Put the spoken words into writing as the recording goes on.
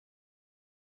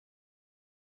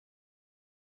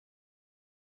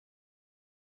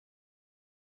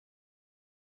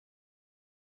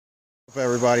What's up,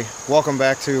 everybody? Welcome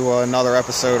back to another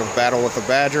episode of Battle with the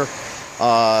Badger.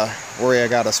 Where I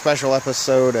got a special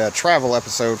episode, a travel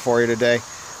episode for you today.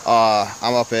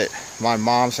 I'm up at my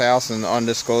mom's house in an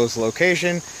undisclosed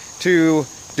location to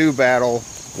do battle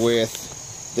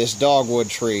with this dogwood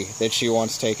tree that she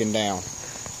wants taken down.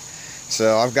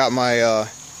 So I've got my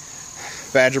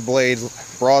Badger Blade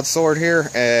broadsword here,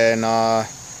 and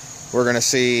we're gonna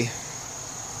see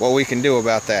what we can do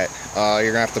about that.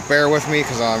 You're gonna have to bear with me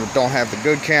because I don't have the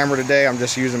good camera today. I'm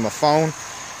just using my phone,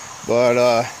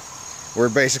 but we're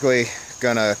basically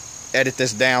gonna edit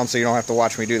this down so you don't have to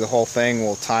watch me do the whole thing.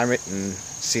 We'll time it and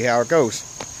see how it goes.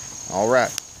 All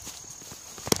right.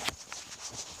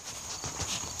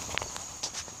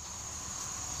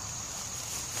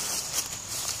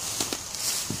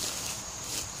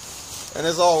 And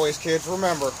as always, kids,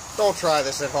 remember, don't try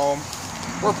this at home.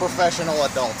 We're professional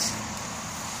adults.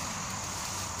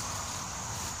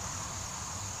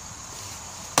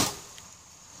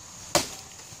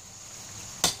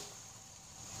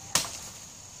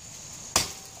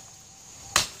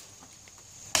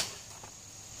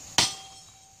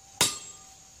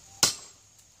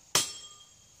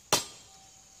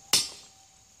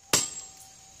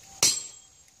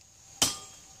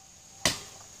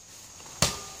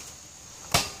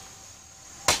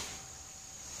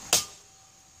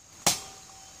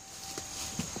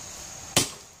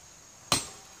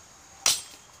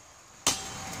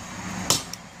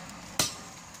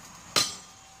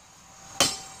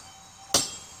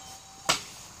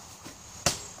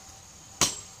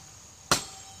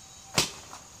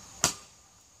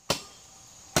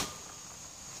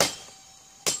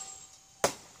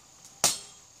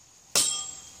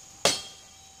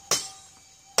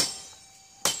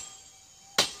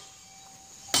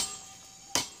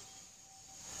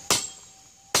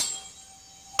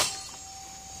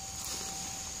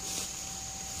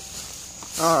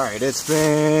 Alright, it's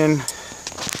been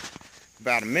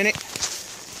about a minute.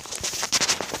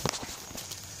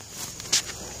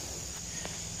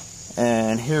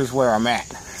 And here's where I'm at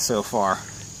so far.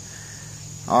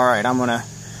 Alright, I'm gonna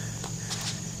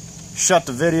shut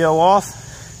the video off,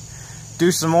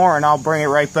 do some more, and I'll bring it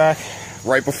right back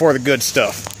right before the good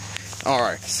stuff.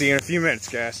 Alright, see you in a few minutes,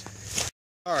 guys.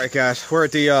 Alright, guys, we're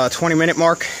at the 20-minute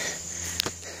mark.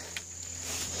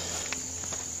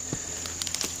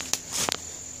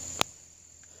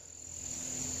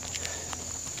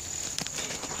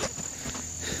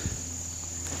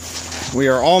 We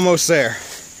are almost there.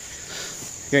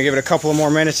 Gonna give it a couple of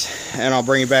more minutes and I'll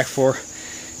bring you back for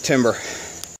timber.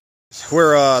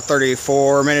 We're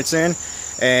 34 minutes in,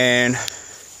 and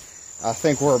I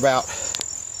think we're about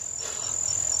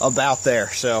there.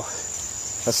 So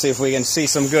let's see if we can see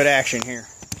some good action here.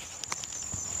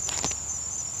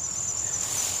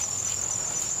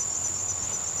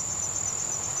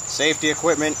 Safety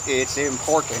equipment, it's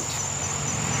important.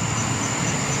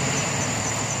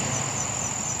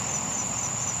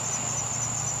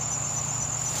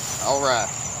 All right.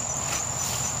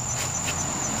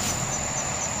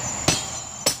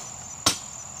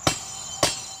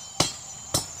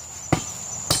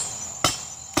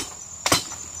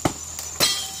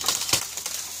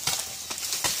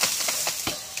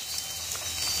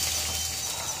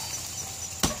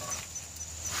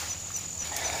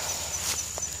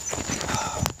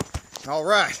 All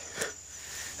right.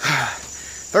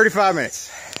 35 minutes.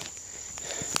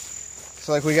 Looks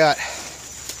like we got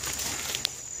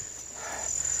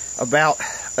about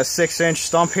a 6-inch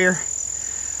stump here,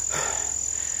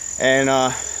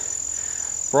 and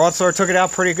broadsword took it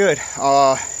out pretty good.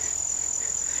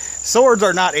 Swords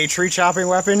are not a tree chopping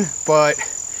weapon, but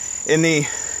in the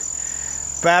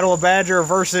Battle of Badger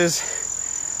versus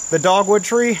the dogwood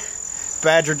tree,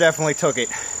 Badger definitely took it.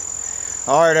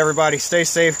 Alright, everybody, stay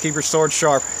safe, keep your swords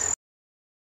sharp.